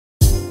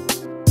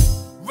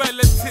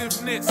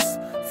relativeness,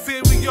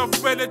 theory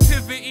of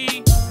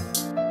relativity.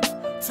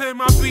 To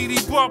my beady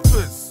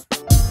boppers,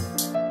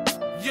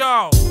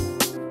 yo,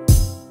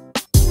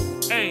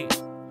 hey,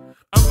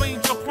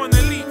 arrange upon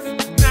a leaf,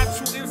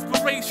 natural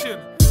inspiration.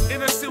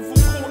 In a civil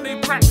court they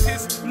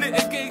practice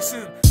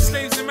litigation.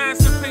 Slaves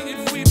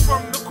emancipated free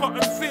from the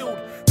cotton field.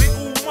 They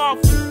all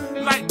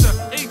marvel like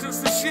the agents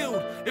of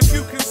S.H.I.E.L.D. If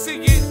you can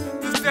see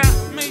it, does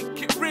that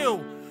make it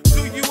real?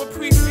 Do you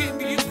appreciate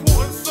the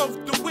importance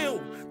of the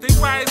will? They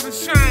rise and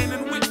shine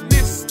and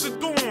witness the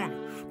dawn.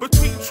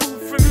 Between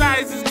truth and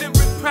lies his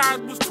lyric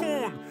pride was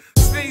torn.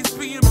 Slaves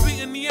being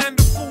beaten,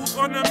 Neanderthals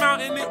on a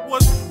mountain. It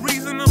was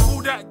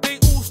reasonable that they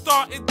all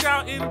started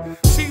doubting.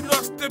 She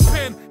lost the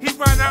pen, he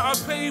ran out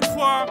of paper.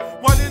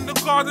 While in the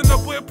garden the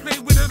boy played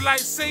with a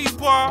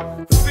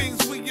lightsaber.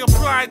 Things we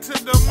apply to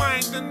the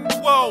mind and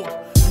the world.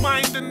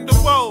 Mind and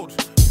the world.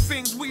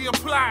 Things we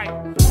apply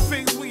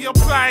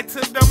to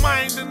the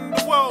mind and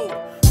the world.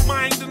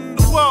 Mind and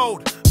the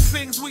world.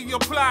 Things we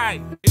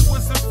apply. It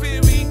was a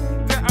theory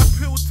that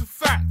appealed to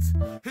fact.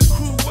 His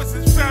crew was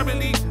his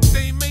family,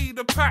 they made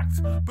a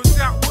pact. But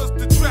that was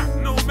the trap,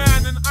 no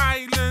man an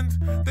island.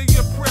 They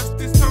oppressed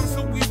his tongue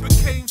so we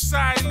became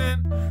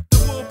silent. The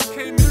world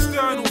became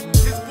external,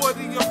 his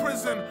body a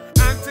prison.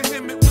 And to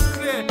him it was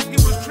clear, he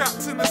was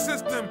trapped in the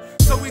system.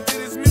 So he did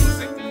his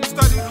music,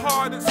 studied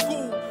hard at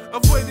school.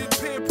 Avoided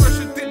peer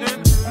pressure,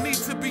 didn't need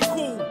to be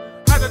cool.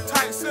 Had a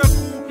tight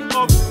circle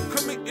of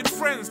committed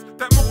friends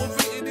that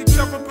motivated each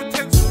other,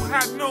 potential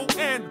had no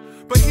end.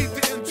 But he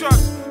didn't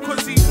judge,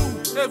 cause he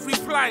knew every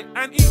plight.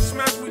 And each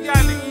man's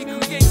reality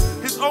creates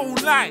his own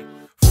light.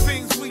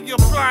 Things we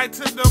apply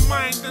to the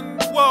mind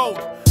and the world.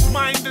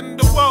 Mind and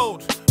the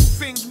world.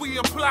 Things we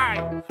apply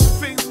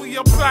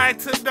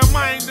to the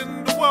mind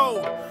and the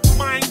world.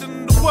 Mind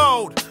and the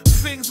world.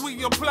 Things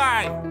we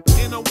apply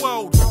in a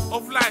world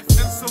of life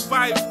and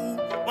survival.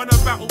 On a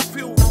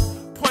battlefield,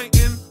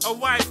 pointing a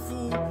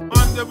rifle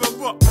under a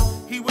rock.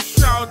 He was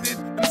shrouded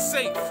and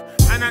safe,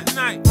 and at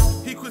night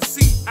he could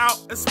see out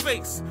a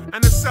space.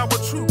 And the sour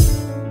truth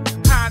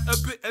had a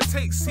bitter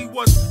taste. He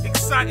was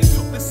excited,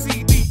 took the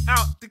CD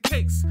out the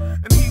case,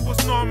 and he was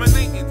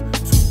nominated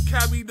to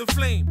carry the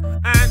flame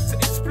and to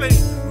explain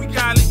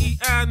reality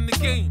and the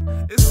game.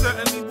 It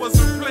certainly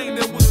wasn't plain,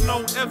 there was no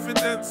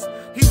evidence.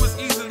 He was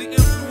easily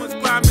influenced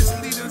by a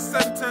misleading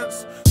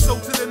sentence. So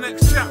to the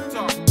next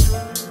chapter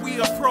we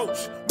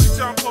approach. We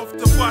jump off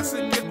the bus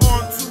and get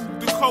on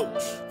to the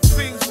coach.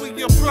 Things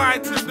we apply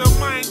to the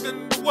mind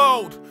and the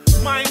world.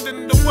 Mind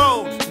and the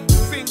world.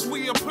 Things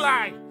we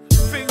apply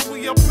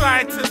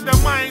to the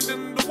mind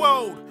and the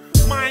world.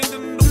 Mind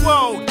and the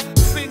world.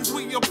 Things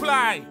we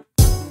apply.